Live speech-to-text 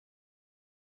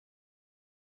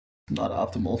not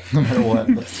optimal no matter what.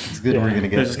 But it's good we're gonna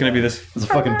get. There's just gonna be this. There's a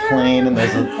fucking plane and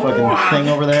there's a fucking thing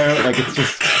over there. Like it's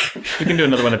just. We can do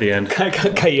another one at the end.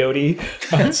 Coyote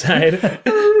outside.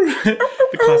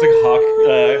 The classic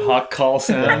hawk call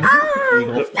sound.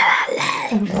 The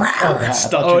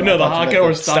hawk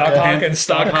or stock hawk and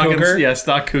stock cougar. Yeah,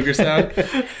 stock cougar sound.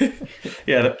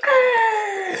 Yeah,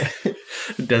 the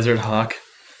desert hawk.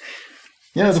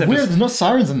 Yeah, the weird. There's no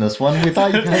sirens in this one. We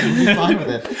thought you guys would be fine with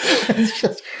it. It's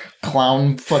just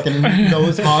clown fucking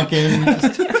nose honking.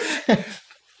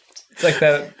 It's like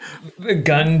that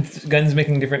guns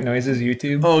making different noises.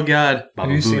 YouTube. Oh God, have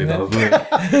you seen that?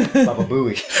 Baba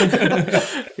Booey.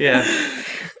 Yeah.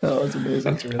 Oh, it's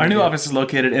amazing. Really Our new good. office is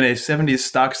located in a 70s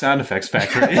stock sound effects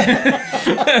factory.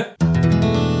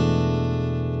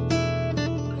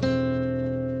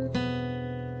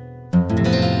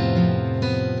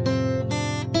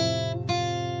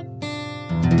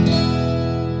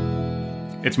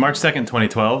 It's March 2nd,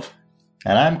 2012.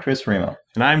 And I'm Chris Remo.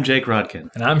 And I'm Jake Rodkin.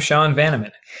 And I'm Sean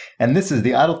Vanneman. And this is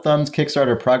the Idle Thumbs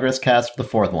Kickstarter Progresscast, the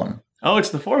fourth one. Oh, it's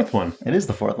the fourth one. It is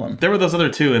the fourth one. There were those other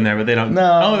two in there, but they don't...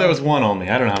 No. Oh, there was one only.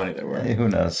 I don't know how many there were. Hey, who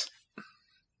knows?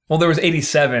 Well, there was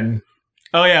 87.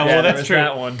 Oh, yeah, well, there that's was true.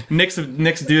 that one. Nick's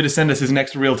due to send us his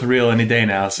next reel-to-reel any day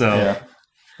now, so... Yeah.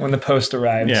 When the post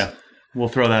arrives. Yeah, we'll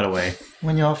throw that away.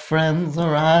 When your friends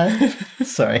arrive.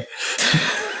 Sorry.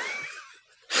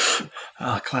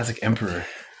 Ah, classic Emperor.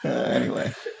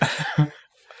 Anyway.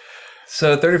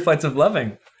 So 30 Flights of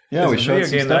Loving. Yeah, we showed video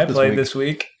some game stuff that I this played week. this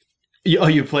week.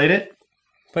 You played it?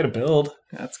 Played a build.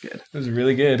 That's good. It was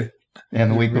really good. And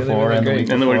the week Really, before, really and the great. week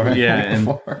And the before, week- yeah, and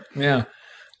the week and- before.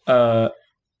 Yeah.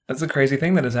 That's a crazy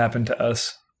thing that has happened to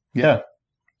us. Yeah.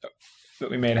 That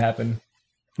we made happen.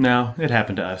 No, it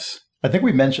happened to us. I think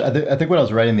we mentioned. I think when I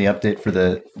was writing the update for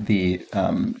the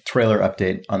trailer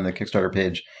update on the Kickstarter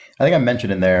page, I think I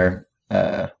mentioned in there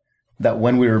that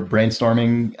when we were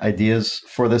brainstorming ideas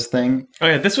for this thing, Oh,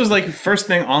 yeah, this was like first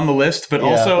thing on the list, but Yeah,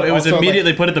 also but it was also,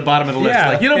 immediately put at the bottom of the list. Yeah,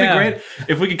 Like, you know what'd be yeah. great?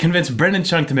 If we could convince Brendan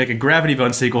Chung to make a Gravity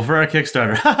Bone sequel for our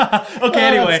Kickstarter. Okay,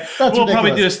 anyway, that's we'll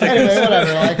probably do a ridiculous. sticker. Anyway,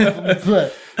 whatever.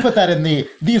 Like, put that in the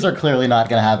these are clearly not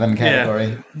going to happen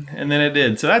category. And then it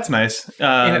did, so that's nice.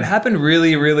 And it happened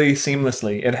really, really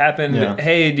seamlessly. It happened, Yeah.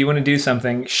 hey, do you want to do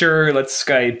something? Sure, let's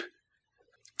Skype.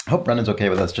 I hope Brendan's okay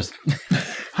with us just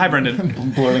Hi,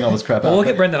 Brendan. blurting all this crap Well, out. we'll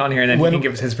get Brendan on here and then When- he can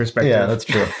give us his perspective. Yeah, that's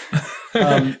true.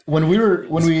 When we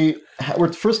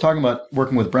were first talking about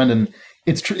working with Brendan,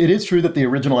 it is true that the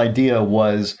original idea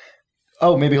was,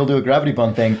 oh, maybe he'll do a Gravity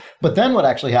Bone thing. But then what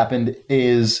actually happened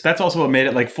is, That's also what made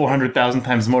it like 400,000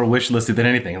 times more wish listed than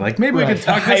anything. Like, maybe we Right. could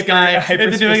talk this guy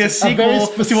into doing a sequel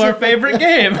to our favorite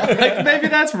game. Like, maybe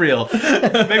that's real. Maybe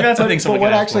that's something but someone what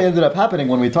could ask actually for. ended up happening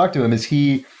when we talked to him is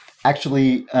he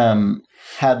actually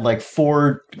had like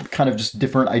 4 kind of just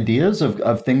different ideas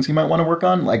of things he might want to work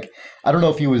on. Like, I don't know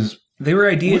if he was. They were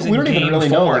ideas We in don't even game really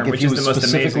form, know like if which he is was the most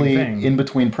amazing specifically thing. in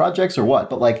between projects or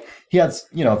what, but like he has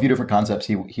a few different concepts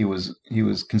he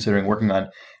was considering working on,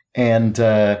 and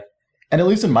at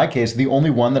least in my case, the only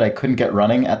one that I couldn't get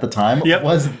running at the time Yep.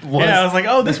 was Yeah, I was like,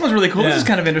 oh, this one's really cool. This Yeah. is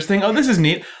kind of interesting. Oh, this is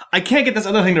neat. I can't get this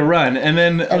other thing to run. And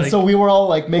then, and like, so we were all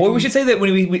like making Well, we should say that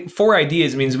when we 4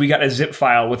 ideas means we got a zip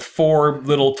file with 4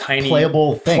 little tiny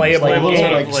playable things, playable like little,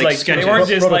 games. like Like, sketches. they weren't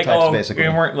just like Prototypes, basically. they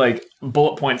weren't like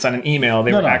bullet points on an email.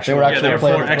 They No, were no, they actual. were yeah, there were 4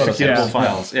 playable executable prototypes.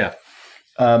 files. Yeah.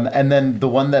 and then the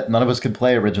one that none of us could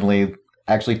play originally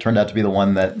actually turned out to be the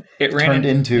one that It ran turned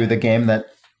in- into the game that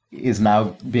is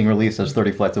now being released as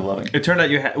 30 Flights of Loving. It turned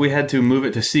out we had to move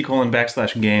it to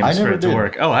 /games I for never it to did.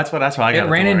 work. Oh, that's how I got It it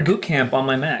ran to in work. boot camp on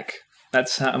my Mac.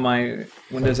 That's how my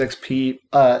Windows XP.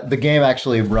 The game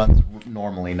actually runs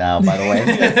normally now, by the way.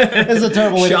 It's a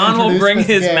terrible way to Sean will introduce bring this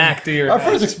his game. Mac to your Our house.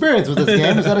 first experience with this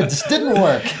game is that it just didn't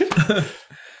work.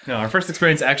 No, our first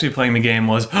experience actually playing the game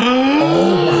was,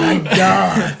 Oh my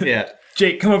god! yeah.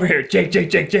 Jake, come over here.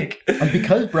 Jake. And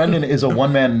because Brendan is a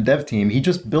one-man dev team, he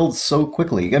just builds so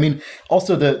quickly. I mean,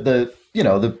 also the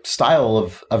style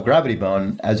of Gravity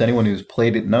Bone, as anyone who's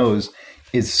played it knows,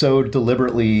 is so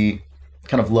deliberately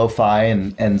kind of lo-fi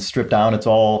and stripped down. It's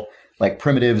all like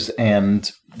primitives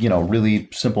and really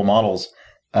simple models,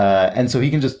 and so he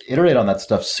can just iterate on that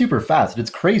stuff super fast. It's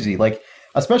crazy, like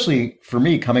especially for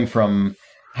me coming from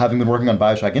having been working on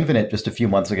BioShock Infinite just a few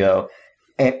months ago.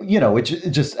 And, which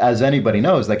just as anybody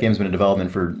knows, that game's been in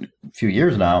development for a few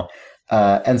years now.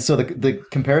 And so the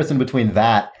comparison between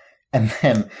that and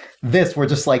then this, were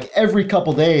just like every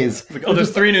couple days, Like, oh, there's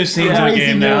 3 new scenes in the crazy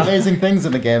game new now. amazing things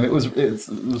in the game. It was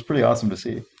pretty awesome to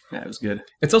see. Yeah, it was good.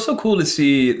 It's also cool to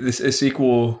see a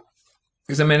sequel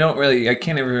because I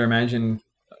can't ever imagine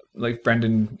like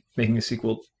Brendan making a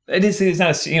sequel. It's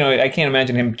not I can't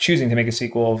imagine him choosing to make a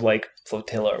sequel of like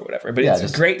Flotilla or whatever. But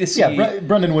it's great to see. Yeah,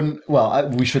 Brendan wouldn't. Well,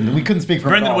 we couldn't speak for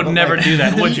Brendan. Would never do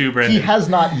that, would you, Brendan? He has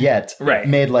not yet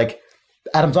made like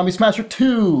Atom Zombie Smasher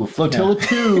 2, Flotilla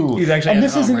 2. He's actually and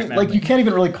this isn't like you can't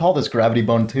even really call this Gravity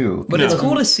Bone 2. But it's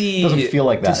cool to see. It doesn't feel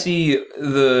like that. To see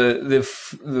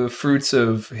the fruits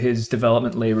of his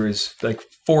development labors. Like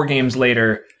 4 games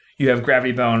later, you have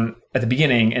Gravity Bone at the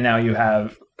beginning, and now you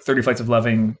have 30 Flights of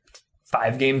Loving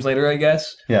 5 games later, I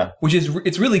guess. Yeah. Which is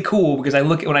it's really cool because I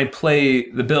look at when I play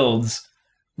the builds,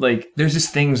 like there's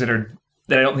just things that I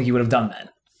don't think he would have done then.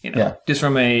 Just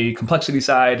from a complexity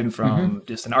side and from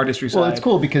just an artistry side. Well, it's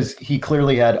cool because he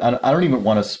clearly had. I don't even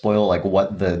want to spoil like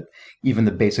what even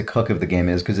the basic hook of the game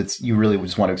is because you really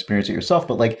just want to experience it yourself.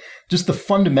 But like just the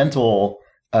fundamental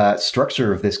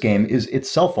structure of this game is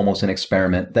itself almost an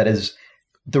experiment that is.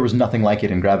 There was nothing like it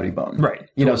in Gravity Bone. Right.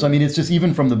 So I mean, it's just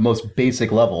even from the most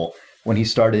basic level when he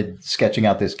started sketching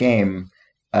out this game,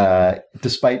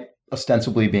 despite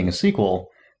ostensibly being a sequel.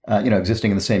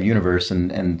 Existing in the same universe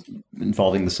and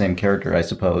involving the same character, I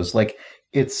suppose. Like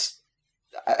it's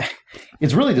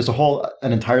really just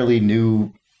an entirely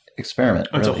new experiment.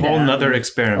 It's a whole nother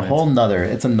experiment.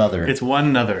 It's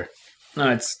one nother. No,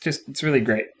 it's really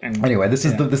great. And anyway, this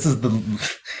is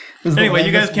the anyway,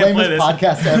 you guys can't play this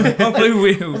podcast ever.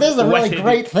 Hopefully this is a really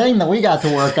great thing that we got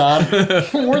to work on.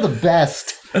 We're the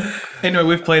best. Anyway,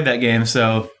 we've played that game,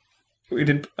 so. We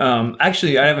did.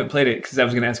 Actually, I haven't played it because I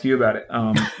was going to ask you about it.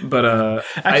 But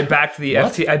I backed the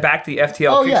FTL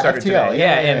Kickstarter today.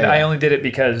 Yeah, I only did it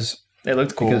because it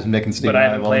looked cool. Because Nick and Steve. But I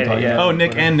haven't played it yet. Oh,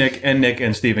 Nick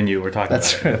and Steve and you were talking.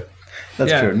 That's about true.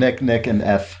 That's true. Nick and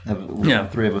F.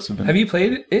 Three of us have been. Have you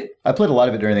played it? I played a lot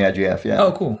of it during the IGF. Yeah.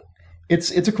 Oh, cool. It's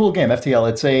a cool game. FTL.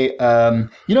 It's a.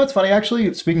 It's funny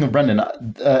actually. Speaking of Brendan,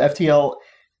 FTL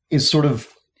is sort of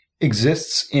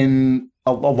exists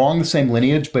along the same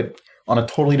lineage, but on a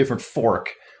totally different fork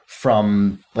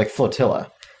from like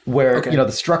Flotilla, where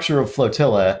the structure of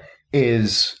Flotilla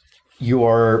is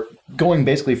you're going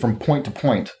basically from point to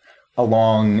point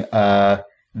along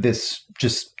this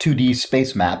just 2D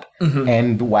space map,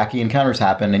 and wacky encounters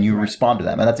happen, and you respond to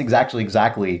them, and that's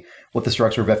exactly what the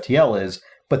structure of FTL is.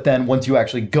 But then once you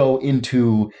actually go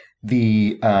into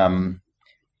the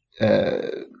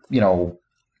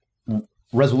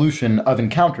resolution of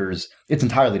encounters, it's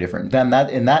entirely different than that.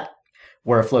 In that.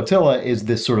 Where Flotilla is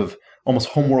this sort of almost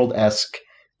Homeworld-esque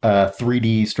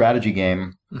 3D strategy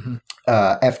game,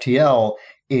 FTL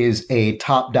is a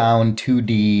top-down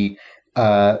 2D,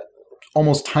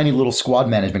 almost tiny little squad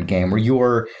management game where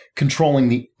you're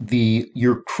controlling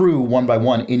your crew one by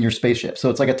one in your spaceship.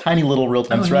 So it's like a tiny little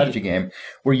real-time strategy game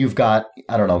where you've got,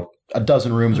 I don't know, a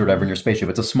dozen rooms or whatever in your spaceship.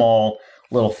 It's a small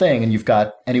little thing, and you've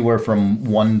got anywhere from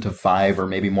 1 to 5 or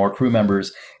maybe more crew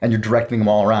members, and you're directing them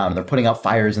all around, and they're putting out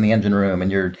fires in the engine room, and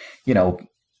you're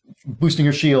boosting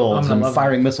your shields and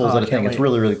firing missiles at a thing. It's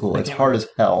really, really cool. It's hard as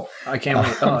hell. I can't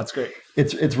wait. Oh, that's great.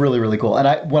 It's really, really cool.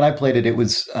 And when I played it, it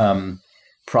was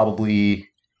probably.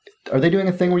 Are they doing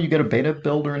a thing where you get a beta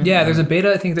build or anything? Yeah, there's a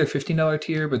beta. I think they're $15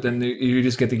 tier, but then you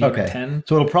just get the game at 10.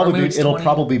 So it'll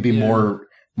probably be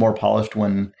more polished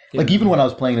when even when I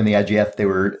was playing in the IGF,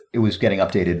 it was getting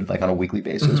updated like on a weekly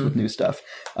basis with new stuff.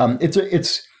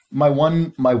 It's my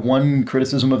one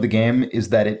criticism of the game is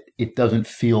that it doesn't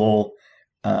feel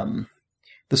the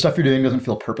stuff you're doing doesn't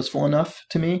feel purposeful enough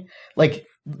to me. Like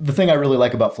the thing I really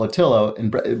like about Flotilla in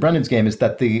Brendan's game is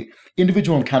that the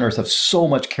individual encounters have so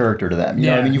much character to them. You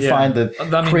know what I mean? You find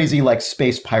the crazy like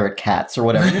space pirate cats or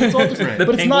whatever. It's all just,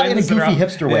 but it's not in a goofy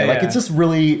hipster way. Like it's just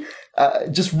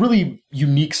really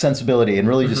unique sensibility and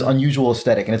really just unusual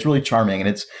aesthetic, and it's really charming, and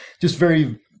it's just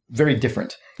very, very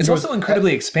different. It's also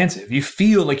incredibly expansive. You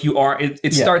feel like you are.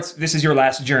 It starts. This is your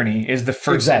last journey. Is the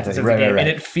first sentence of the game, and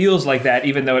it feels like that,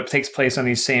 even though it takes place on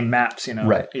these same maps.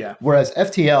 Right. Yeah. Whereas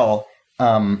FTL,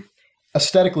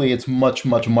 aesthetically, it's much,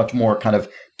 much, much more kind of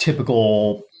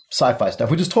typical sci-fi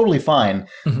stuff, which is totally fine.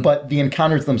 But the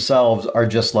encounters themselves are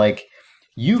just like.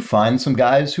 You find some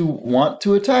guys who want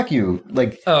to attack you.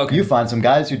 You find some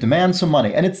guys who demand some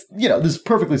money. And it's, this is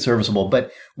perfectly serviceable,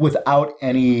 but without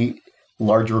any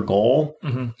larger goal,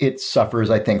 it suffers,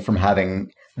 I think, from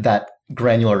having that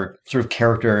granular sort of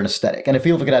character and aesthetic. And it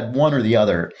feels like it had one or the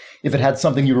other. If it had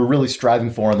something you were really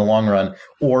striving for in the long run,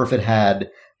 or if it had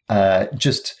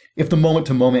if the moment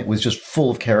to moment was just full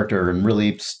of character and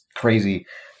really crazy,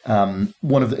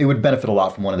 it would benefit a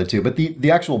lot from one of the two. But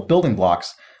the actual building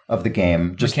blocks of the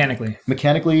game, just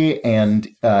mechanically, and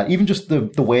even just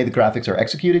the way the graphics are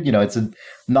executed. It's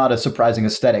not a surprising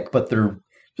aesthetic, but they're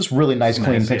just really nice,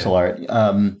 clean pixel art.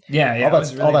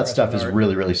 All that stuff is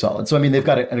really, really solid. So I mean, they've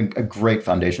got a great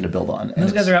foundation to build on. And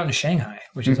those guys are out in Shanghai,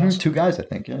 which is awesome. 2 guys, I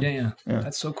think. Yeah.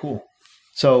 That's so cool.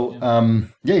 So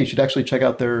you should actually check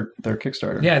out their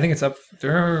Kickstarter. Yeah, I think it's up.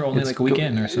 They're only like a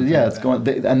weekend or something. Yeah, it's going,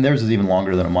 and theirs is even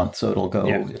longer than a month, so it'll go.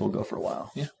 Yeah. It'll go for a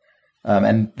while. Yeah.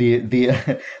 And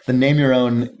the name your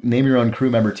own crew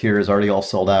member tier is already all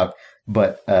sold out.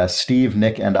 But Steve,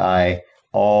 Nick, and I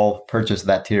all purchased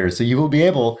that tier, so you will be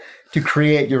able to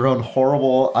create your own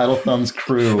horrible Idle Thumbs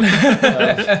crew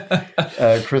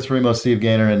of Chris Remo, Steve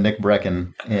Gaynor, and Nick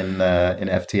Brecken in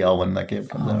FTL when that game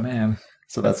comes out. Oh man.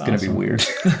 So that's going to be weird.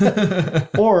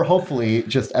 Or hopefully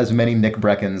just as many Nick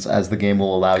Breckens as the game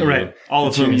will allow you. Right. All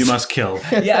of whom you must kill.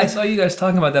 Yeah, I saw you guys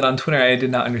talking about that on Twitter. I did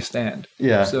not understand.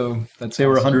 Yeah. So that's There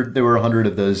were 100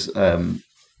 of those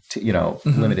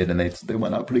limited, and they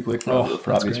went out pretty quick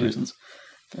for obvious reasons.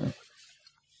 Yeah.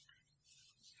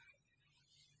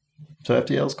 So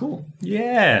FTL is cool.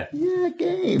 Yeah. Yeah,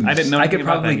 games. I didn't know. I could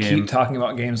probably keep talking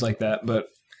about games like that, but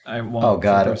I won't. Oh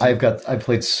God, I've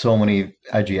played so many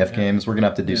IGF games. We're gonna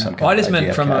have to do some. I just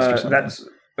meant from that's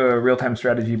a real time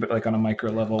strategy, but like on a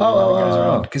micro level.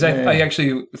 Because I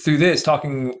actually through this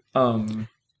talking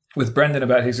with Brendan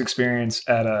about his experience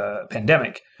at a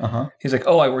Pandemic. He's like,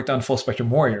 I worked on Full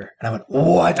Spectrum Warrior, and I went,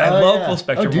 what? I love Full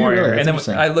Spectrum Warrior, really? And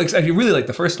then I really liked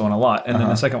the first one a lot, and then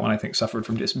the second one I think suffered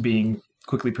from just being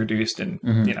quickly produced and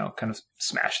kind of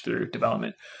smashed through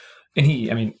development. And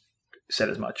he said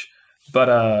as much.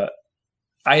 But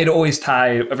I had always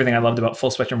tied everything I loved about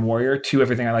Full Spectrum Warrior to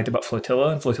everything I liked about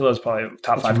Flotilla. And Flotilla is probably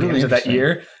top 5 games of that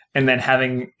year. And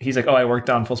then he's like, I worked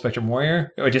on Full Spectrum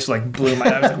Warrior. It just like blew my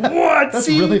eyes. I was like, what? That's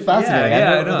really fascinating.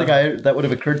 I don't think that would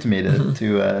have occurred to me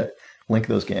to link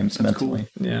those games mentally.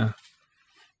 Cool. Yeah.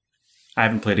 I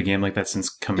haven't played a game like that since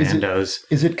Commandos.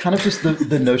 Is it kind of just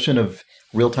the notion of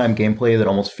real-time gameplay that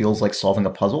almost feels like solving a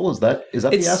puzzle? Is that the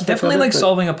aspect? It's definitely like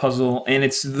solving a puzzle, and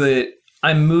it's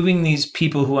I'm moving these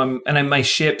people my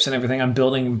ships and everything I'm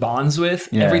building bonds with.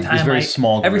 Yeah, every time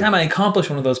every time I accomplish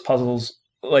one of those puzzles,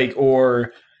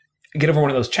 or get over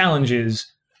one of those challenges,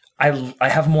 I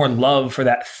have more love for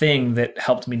that thing that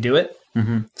helped me do it.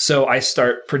 So I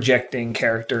start projecting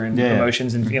character and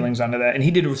emotions and feelings onto that. And he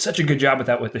did such a good job with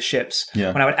that with the ships.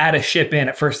 Yeah. When I would add a ship in,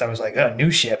 at first I was like, new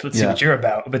ship, let's see what you're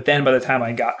about. But then by the time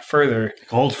I got further...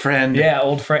 Old friend. Yeah,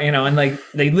 old friend, and like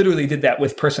they literally did that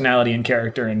with personality and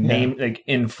character and name, like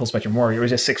in Full Spectrum Warrior. It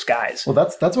was just 6 guys. Well,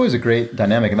 that's always a great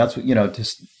dynamic. And that's,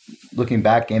 just looking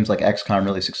back, games like XCOM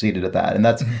really succeeded at that. And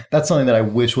that's something that I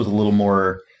wish was a little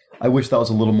more... I wish that was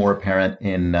a little more apparent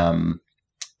in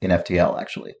FTL,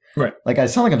 actually. Right. Like, I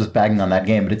sound like I'm just bagging on that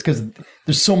game, but it's because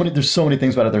there's so many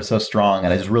things about it that are so strong,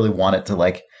 and I just really want it to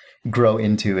like grow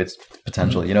into its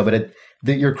potential, But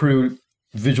your crew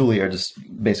visually are just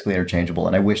basically interchangeable,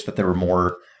 and I wish that there were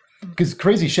more, because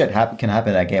crazy shit can happen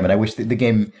in that game, and I wish the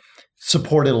game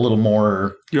supported a little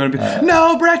more. You want to be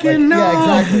no, Brecken, no,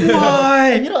 yeah, exactly. Why?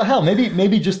 And, hell,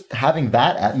 maybe just having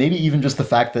that, maybe even just the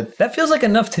fact that feels like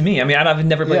enough to me. I mean, I've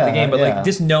never played the game, but like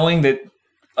just knowing that.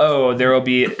 There will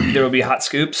be hot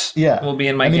scoops. Yeah, will be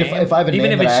in my game. If I have a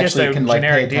name that I actually can like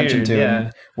pay attention to,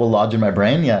 and will lodge in my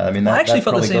brain. Yeah, I mean, that, I actually that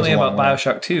felt the same way about way.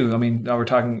 Bioshock 2. I mean, we're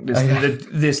talking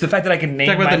the fact that I can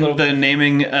name the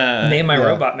naming name my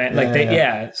robot man. Like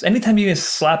anytime you can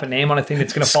slap a name on a thing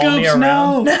that's going to follow me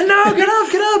around. No, get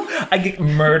up! I get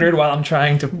murdered while I'm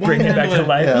trying to bring it back to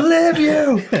life. Yeah. Live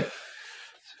you.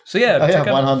 So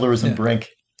Von Handler was in Brink.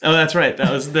 Oh, that's right.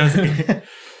 That was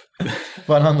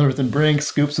Von Handler was in Brink.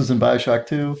 Scoops was in Bioshock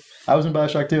 2. I was in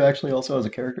Bioshock 2, actually, also as a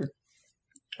character.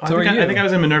 I think I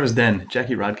was in Minerva's Den,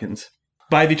 Jackie Rodkins.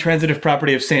 By the transitive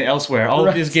property of Saint Elsewhere, all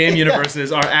of these game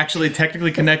universes are actually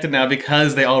technically connected now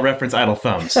because they all reference Idle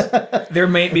Thumbs. There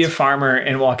may be a farmer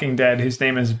in Walking Dead whose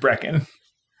name is Brecken.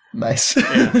 Nice.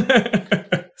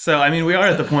 Yeah. So, I mean, we are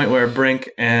at the point where Brink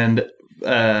and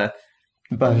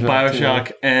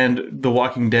Bioshock and The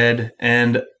Walking Dead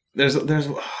and... There's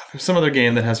some other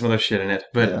game that has some other shit in it,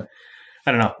 but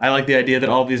I don't know. I like the idea that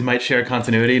all of these might share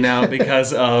continuity now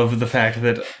because of the fact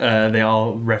that they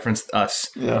all referenced us.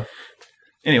 Yeah.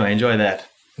 Anyway, enjoy that.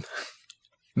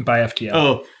 By FTL.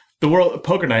 Oh, the World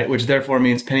Poker Night, which therefore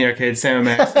means Penny Arcade, Sam &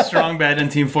 Max, Strong Bad,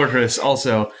 and Team Fortress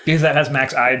also. Because that has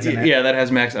max IDs in it. Yeah, that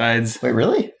has max IDs. Wait,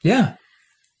 really? Yeah.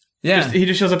 Yeah. He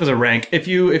just shows up as a rank. If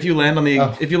you land on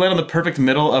the perfect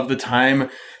middle of the time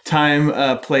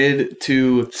played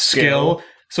to skill.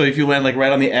 So if you land like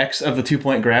right on the X of the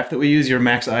 2-point graph that we use, your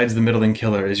max IDs the middling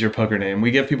killer is your poker name. We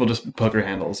give people just poker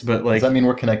handles, but like, does that mean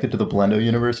we're connected to the Blendo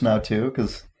universe now too?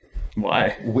 Because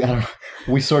why?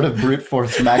 We sort of brute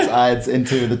force max IDs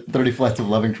into the 30 Flights of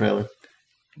Loving trailer.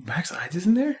 Max IDs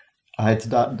isn't there? Hi, it's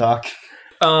Doc.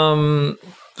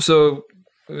 So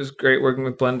it was great working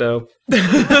with Blendo.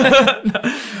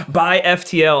 Buy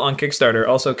FTL on Kickstarter.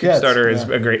 Also, Kickstarter is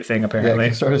a great thing, apparently.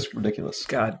 Yeah, Kickstarter is ridiculous.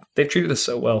 God, they've treated us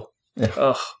so well. Yeah.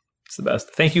 Ugh, it's the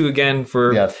best. Thank you again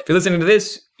for if you're listening to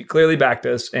this, you clearly backed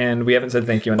us, and we haven't said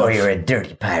thank you enough. Or you're a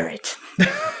dirty pirate.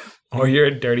 Or you're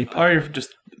a dirty Or you're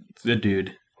just a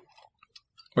dude.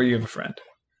 Or you have a friend.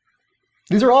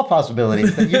 These are all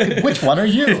possibilities. Which one are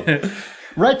you?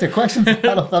 Write the questions.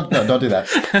 No, don't do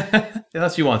that.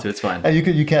 Unless you want to, it's fine. You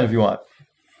can if you want.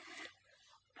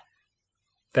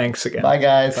 Thanks again. Bye,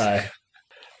 guys. Bye.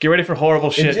 Get ready for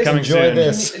horrible shit Just coming enjoy soon.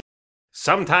 this.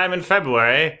 Sometime in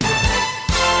February.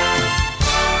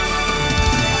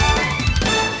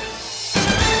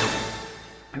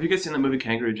 Have you guys seen the movie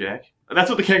Kangaroo Jack? That's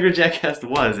what the Kangaroo Jack cast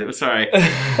was. It was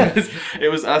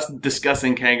it was us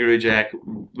discussing Kangaroo Jack,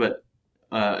 but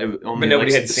only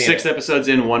nobody had seen 6 it. episodes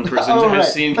in. One person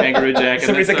has seen Kangaroo Jack.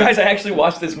 Somebody's like, guys, I actually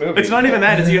watched this movie. It's not even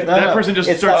that. That person just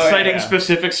starts citing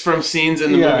specifics from scenes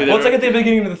in the movie. Well, it's like at the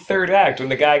beginning of the third act when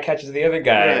the guy catches the other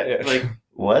guy. Yeah, like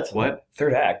what?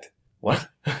 Third act. What?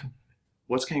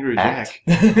 What's Kangaroo Act.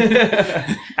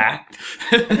 Jack? Act.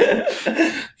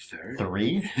 Third?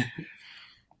 3?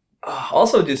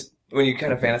 Also, just when you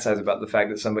kind of fantasize about the fact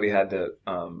that somebody had to,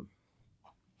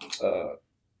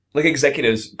 like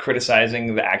executives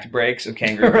criticizing the act breaks of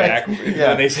Kangaroo Jack.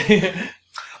 When they say,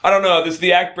 I don't know,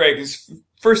 the act break is,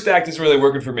 first act is really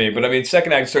working for me, but I mean,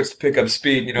 second act starts to pick up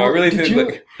speed. You know, I really think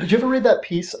Did you ever read that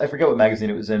piece? I forget what magazine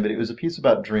it was in, but it was a piece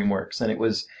about DreamWorks, and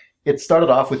it started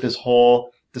off with this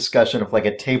whole discussion of like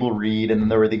a table read, and then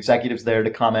there were the executives there to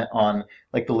comment on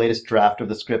like the latest draft of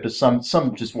the script of some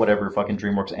just whatever fucking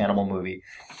DreamWorks animal movie,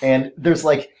 and there's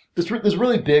like this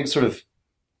really big sort of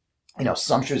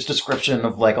sumptuous description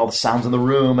of like all the sounds in the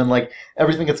room and like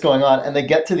everything that's going on, and they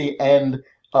get to the end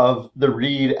of the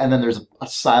read, and then there's a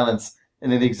silence,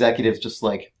 and then the executive's just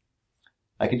like,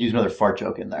 I could use another fart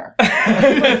joke in there.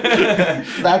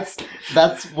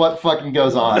 That's what fucking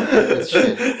goes on with this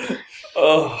shit.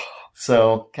 Oh.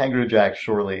 So Kangaroo Jack,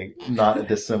 surely not a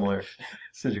dissimilar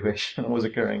situation was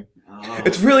occurring.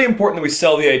 It's really important that we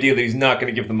sell the idea that he's not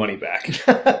going to give the money back.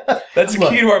 That's the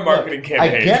key to our marketing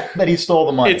campaign. I get that he stole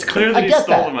the money. It's clear that he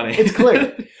stole the money. It's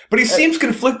clear. But he seems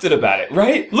conflicted about it,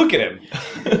 right? Look at him.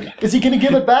 Is he going to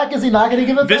give it back? Is he not going to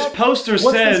give it back? This poster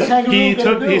says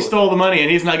he stole the money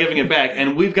and he's not giving it back,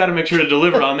 and we've got to make sure to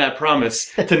deliver on that promise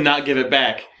to not give it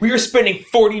back. We are spending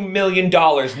 $40 million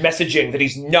messaging that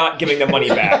he's not giving the money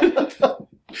back.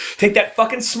 Take that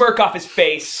fucking smirk off his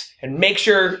face and make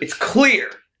sure it's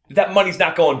clear that money's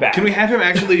not going back. Can we have him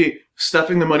actually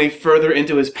stuffing the money further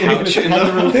into his pouch?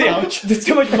 There's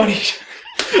too much money.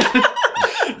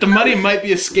 The money might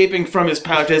be escaping from his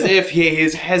pouch as if he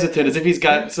is hesitant, as if he's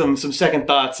got some second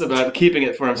thoughts about keeping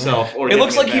it for himself. Or it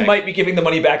looks like he might be giving the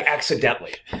money back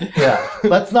accidentally. Yeah,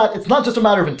 it's not just a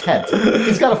matter of intent.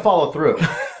 He's got to follow through.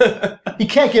 He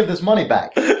can't give this money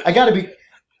back.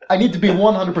 I need to be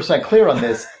 100% clear on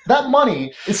this. That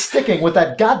money is sticking with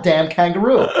that goddamn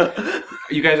kangaroo.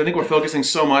 You guys, I think we're focusing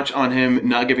so much on him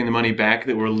not giving the money back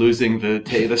that we're losing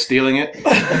the stealing it.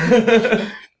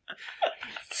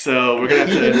 So we're going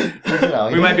to have to...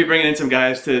 we might be bringing in some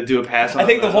guys to do a pass on. I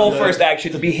think the whole first act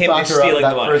should be him just stealing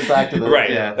the money. First act of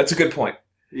right, yeah. That's a good point.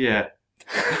 Yeah.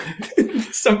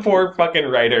 Some poor fucking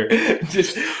writer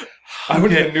just... I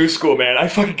went to the new school, man. I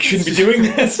fucking shouldn't be doing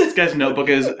this. This guy's notebook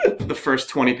is the first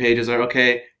 20 pages are,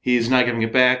 okay, he's not giving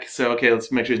it back. So, okay,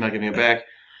 let's make sure he's not giving it back.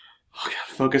 Oh,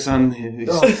 God, focus on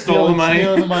stole the money.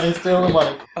 Steal the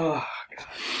money. Oh,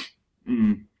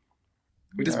 God.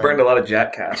 We just burned a lot of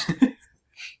Jackcast.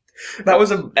 That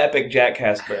was an epic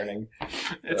Jackcast burning.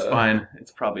 It's fine.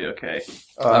 It's probably okay.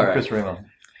 All right. Chris Remo.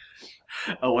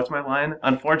 Oh, what's my line?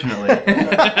 Unfortunately.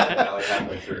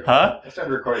 Huh? I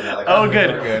started recording that.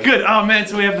 Good. Oh, man,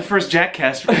 so we have the first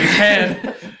Jackcast from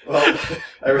Japan. Well,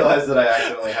 I realized that I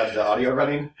accidentally had the audio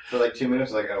running for like 2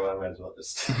 minutes. Like, I might as well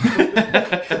just... so you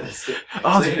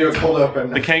can do a cold open.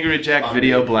 The Kangaroo Jack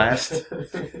video blast.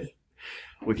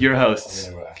 With your hosts,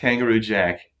 Kangaroo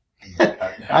Jack.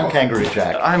 I'm Kangaroo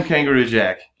Jack. I'm Kangaroo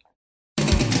Jack.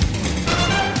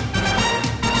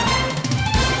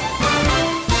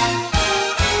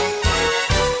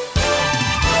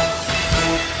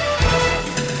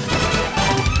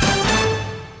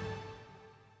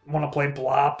 Want to play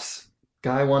Blops?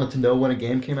 Guy wanted to know when a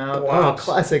game came out. Blops. Oh,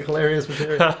 classic, hilarious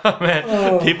material. Oh,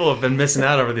 man. People have been missing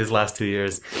out over these last 2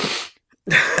 years.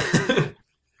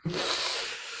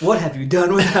 What have you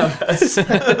done without us?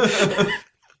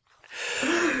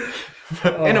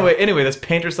 Anyway, this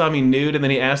painter saw me nude, and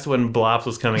then he asked when Blops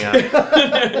was coming out.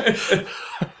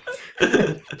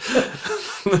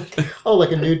 Oh,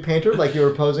 like a nude painter, like you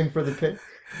were posing for the pic.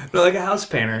 No, like a house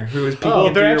painter who was peeking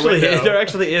Well, through your window. there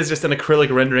actually is just an acrylic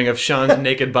rendering of Sean's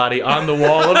naked body on the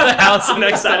wall of the house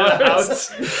next to the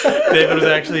house. David was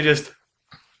actually just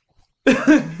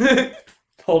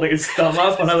holding his thumb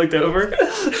up when I looked over.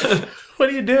 What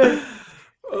are you doing?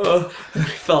 He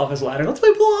fell off his ladder. Let's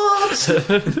play blobs.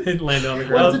 It landed on the When's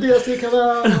ground. the DLC come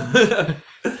out?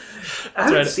 I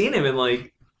haven't seen him in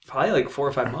probably 4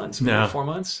 or 5 months. Maybe No. 4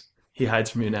 months. He hides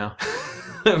from you now.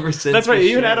 Ever since. That's right. the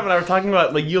You and show. Adam and I were talking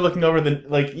about you looking over the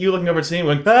scene,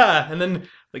 going and then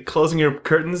closing your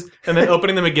curtains and then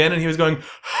opening them again, and he was going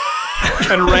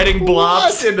and writing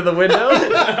blobs into the window.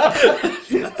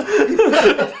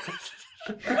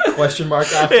 Question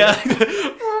mark after. Yeah.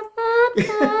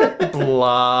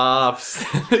 Blobs.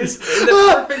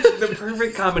 The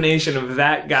perfect combination of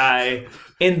that guy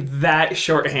in that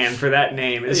shorthand for that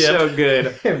name is Yep. so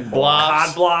good.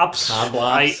 Blobs. Cod blops. Cod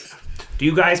blops. Do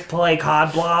you guys play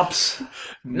cod blops?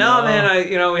 No, man.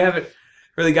 We haven't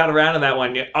really got around to that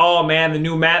one yet. Oh man, the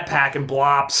new map pack and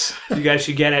blops. You guys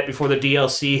should get it before the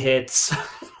DLC hits.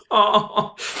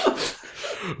 Oh.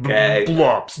 Okay.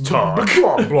 Blobs time.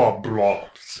 Blob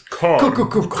blobs. Cod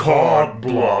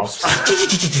blobs.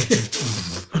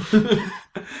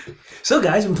 So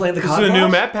guys, been playing the cod So the new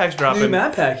blops? map pack's dropping. New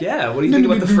map pack, yeah. What do you think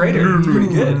about the freighter? It's pretty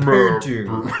good.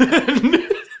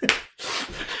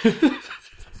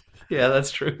 Yeah,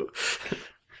 that's true.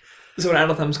 So when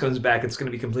Idle Thumbs comes back, it's going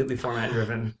to be completely format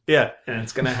driven, Yeah. and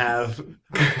it's going to have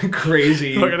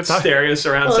crazy We're gonna talk- stereo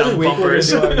surround Every sound week we're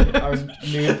bumpers. gonna do our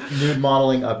nude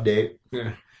modeling update.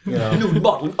 Yeah. You know. Nude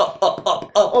modeling up.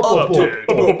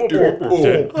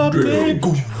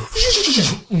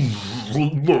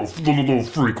 Low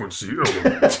frequency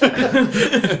element.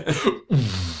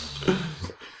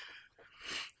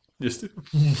 Just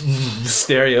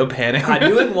stereo panic. I'm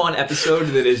doing one episode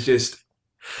that is just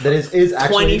That is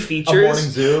actually 20 a features, morning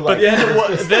zoo. Like,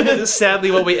 But then sadly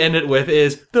what we end it with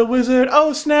is the wizard,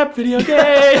 oh snap, video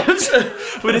games.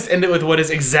 We just end it with what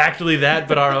is exactly that,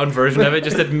 but our own version of it,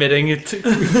 just admitting it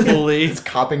fully. it's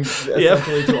copping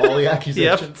essentially to all the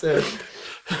accusations.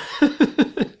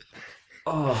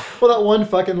 oh, Well, that one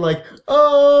fucking like,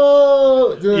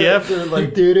 Yep.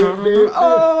 like doo-doo-doo.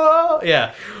 Oh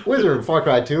yeah. Wizard, Far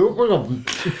Cry 2. We're gonna.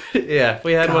 Yeah.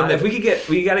 We had one God, that if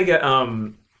we gotta get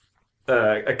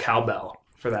a cowbell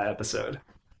for that episode.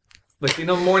 Like,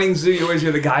 Morning Zoo, you always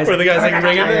hear the guys where the guys like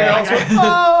ringing their also,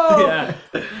 yeah.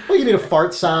 Well, you need a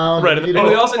fart sound. Right, You need And a,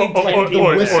 we also need 10 people.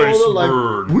 a whistle, Ice like,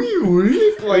 burn. wee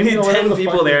wee. Like, We need whatever 10 the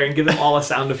people fuck- there and give them all a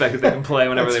sound effect that they can play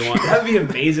whenever they want. That'd be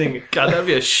amazing. God, that'd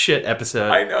be a shit episode.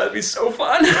 I know, that'd be so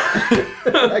fun.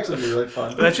 That'd actually be really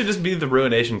fun. That should just be the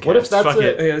Ruination Cast. What if that's Fuck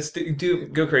a- it. Yeah, let's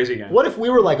go crazy again. What if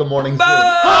we were like a morning zoo? Okay,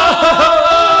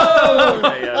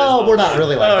 yeah, Oh, we're not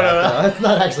really like Oh, that. no, no. though. That's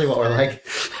not actually what we're like.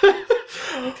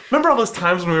 Remember all those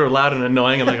times when we were loud and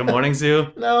annoying in like a morning zoo?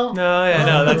 No. No, yeah,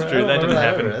 no, that's I true. don't That didn't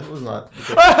remember happen. That was not.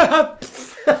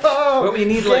 But we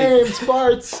need, like- games,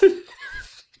 farts.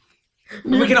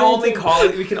 We can only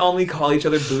call each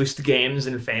other Boost Games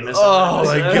and Famous. Oh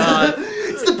my god.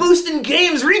 It's the Boost in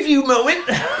Games review moment.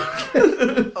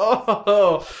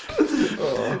 Oh.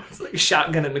 It's like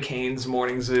Shotgun at McCain's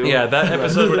Morning Zoo. Yeah, that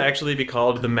episode would actually be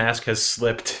called The Mask Has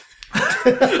Slipped.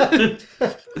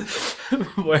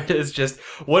 Where it's just,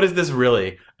 what is this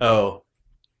really? Oh.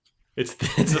 It's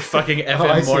a fucking FM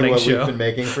I see morning what show. we've been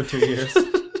making for 2 years.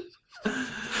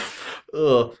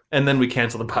 Ugh. And then we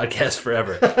cancel the podcast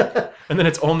forever. And then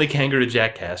it's only Kangaroo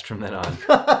Jackcast from then on.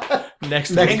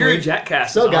 Next week. Kangaroo week. Jackcast.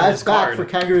 So, is on guys, this back card. for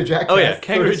Kangaroo Jack. Oh yeah,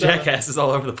 Kangaroo Jackcast is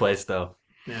all over the place though.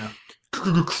 Yeah.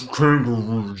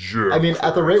 Kangaroo Jack. I mean,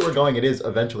 at the rate we're going, it is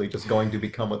eventually just going to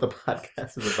become what the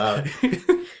podcast is about.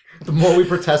 The more we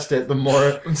protest it, the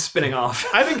more. I'm spinning off.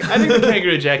 I think the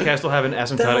Kangaroo Jackcast will have an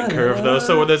asymptotic curve though,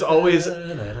 so where there's always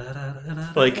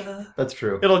like That's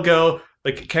true. it'll go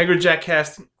like Kangaroo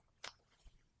Jackcast.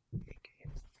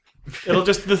 It'll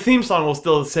just the theme song will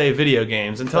still say video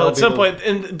games until That'll at be some the-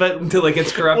 point, but Until it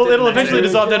gets corrupted. well, it'll and then- eventually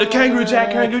dissolve down to Kangaroo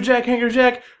Jack, Kangaroo Jack, Kangaroo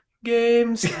Jack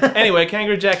games. Anyway,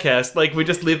 Kangaroo Jackcast, like we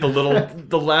just leave the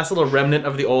last little remnant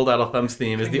of the old Idle Thumbs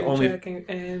theme is the only. This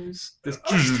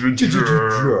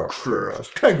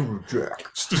Kangaroo Jack.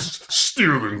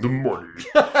 Stealing the money.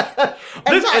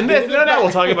 And then now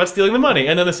we'll talk about stealing the money,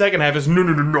 and then the second half is No,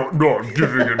 not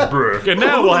giving it back. and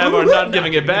now we'll have our not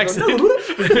giving it back.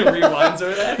 rewinds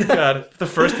over that. God, the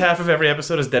first half of every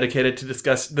episode is dedicated to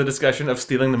discuss the discussion of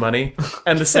stealing the money,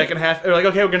 and the second half, we're like,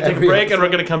 okay, we're gonna take Every a break, and we're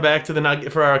episode. gonna come back to the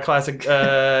not for our classic,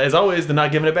 as always, the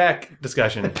not giving it back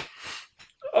discussion.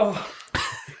 Oh.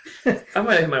 I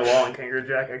might have hit my wall on Kangaroo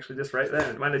Jack actually just right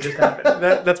then. It might have just happened.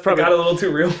 That's It probably got a little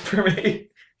too real for me.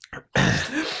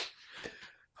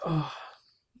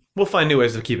 We'll find new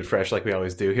ways to keep it fresh, like we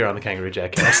always do here on the Kangaroo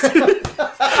Jack Cast.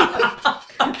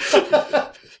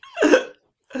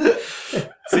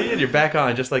 See, and you're back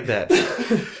on just like that.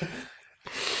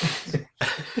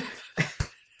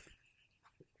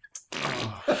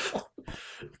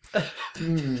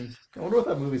 I wonder what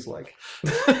that movie's like.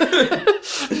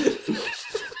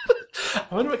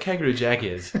 I wonder what Kangaroo Jack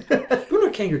is. I wonder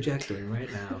what Kangaroo Jack's doing right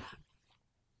now.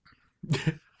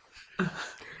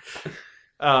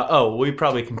 We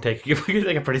probably can take a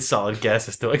pretty solid guess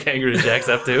as to what Kangaroo Jack's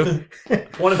up to.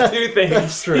 One of two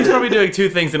things. He's probably doing two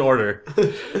things in order.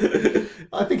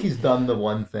 I think he's done the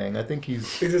one thing. I think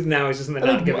he's He's just in the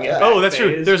not giving it back Oh, that's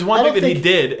true. phase. There's one I thing don't that he think-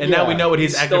 did, and now we yeah. know what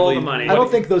he's He stole actively. the money. I don't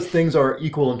think those things are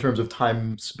equal in terms of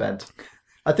time spent.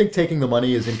 I think taking the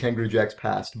money is in Kangaroo Jack's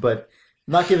past, but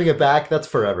not giving it back, that's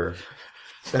forever.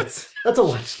 That's a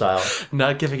lifestyle.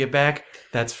 Not giving it back.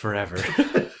 That's forever.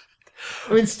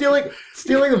 I mean, stealing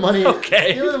the money.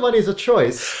 Okay. Stealing the money is a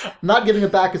choice. Not giving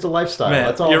it back is a lifestyle. Man,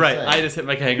 That's all. you're I'm right. saying. I just hit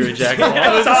my Kangaroo Jack.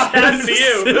 I saw it happen to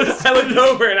you. I looked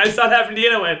over and I saw it happen to you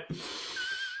and I went,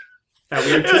 that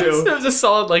weird It too. was a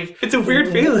solid, like, It's a weird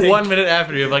feeling. 1 minute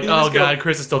after you're like, oh just go- god,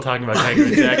 Chris is still talking about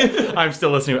Kangaroo Jack. I'm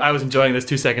still listening. I was enjoying this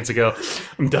 2 seconds ago.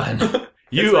 I'm done.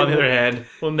 You, like- on the other hand,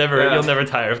 you'll never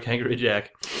tire of Kangaroo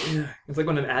Jack. It's like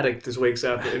when an addict just wakes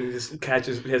up and he just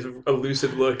has an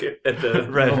elusive look at the,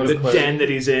 Right. the den that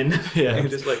he's in. Yeah. And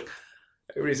just like,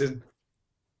 everybody says,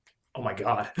 oh my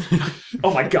God.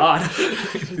 Oh my God.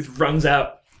 He just runs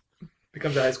out.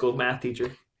 Becomes a high school math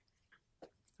teacher.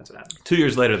 That's what happens. 2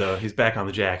 years later, though, he's back on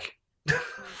the Jack.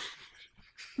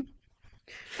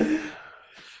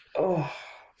 Oh.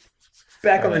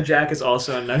 Back on the Jack is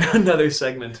also another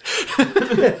segment.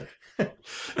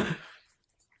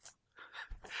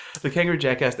 The Kangaroo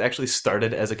Jackcast actually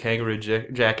started as a Kangaroo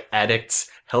Jack Addicts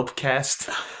Help Cast,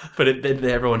 but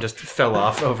everyone just fell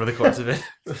off over the course of it.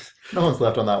 No one's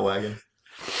left on that wagon.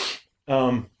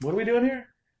 What are we doing here?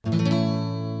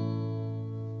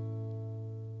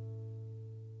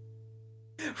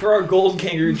 For our gold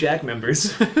Kangaroo Jack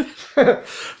members.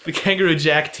 The Kangaroo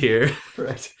Jack tier.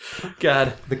 Right.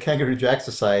 God, The Kangaroo Jack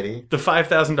Society. the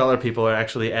 $5,000 people are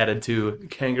actually added to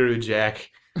Kangaroo Jack.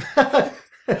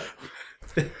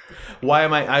 Why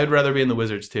am I would rather be in the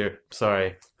Wizards tier.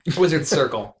 Sorry. Wizard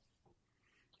Circle.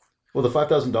 Well, the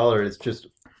 $5,000 is just.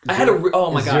 I had a.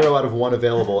 Oh my God. 0 out of 1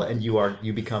 available, and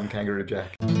you become Kangaroo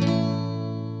Jack.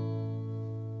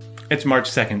 It's March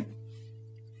 2nd.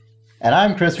 And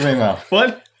I'm Chris Ramo.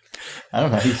 What? I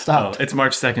don't know. He Oh, stopped. it's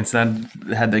March 2nd, so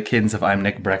that had the cadence of I'm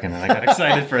Nick Brecken, and I got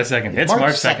excited for a second. It's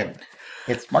March 2nd.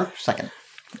 It's March 2nd.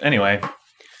 Anyway.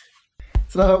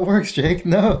 That's not how it works, Jake.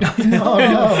 No.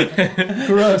 No.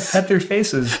 Gross. At their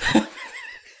faces.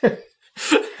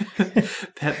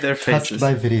 Pet their Touched faces.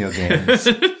 by video games.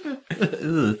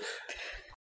 Ugh.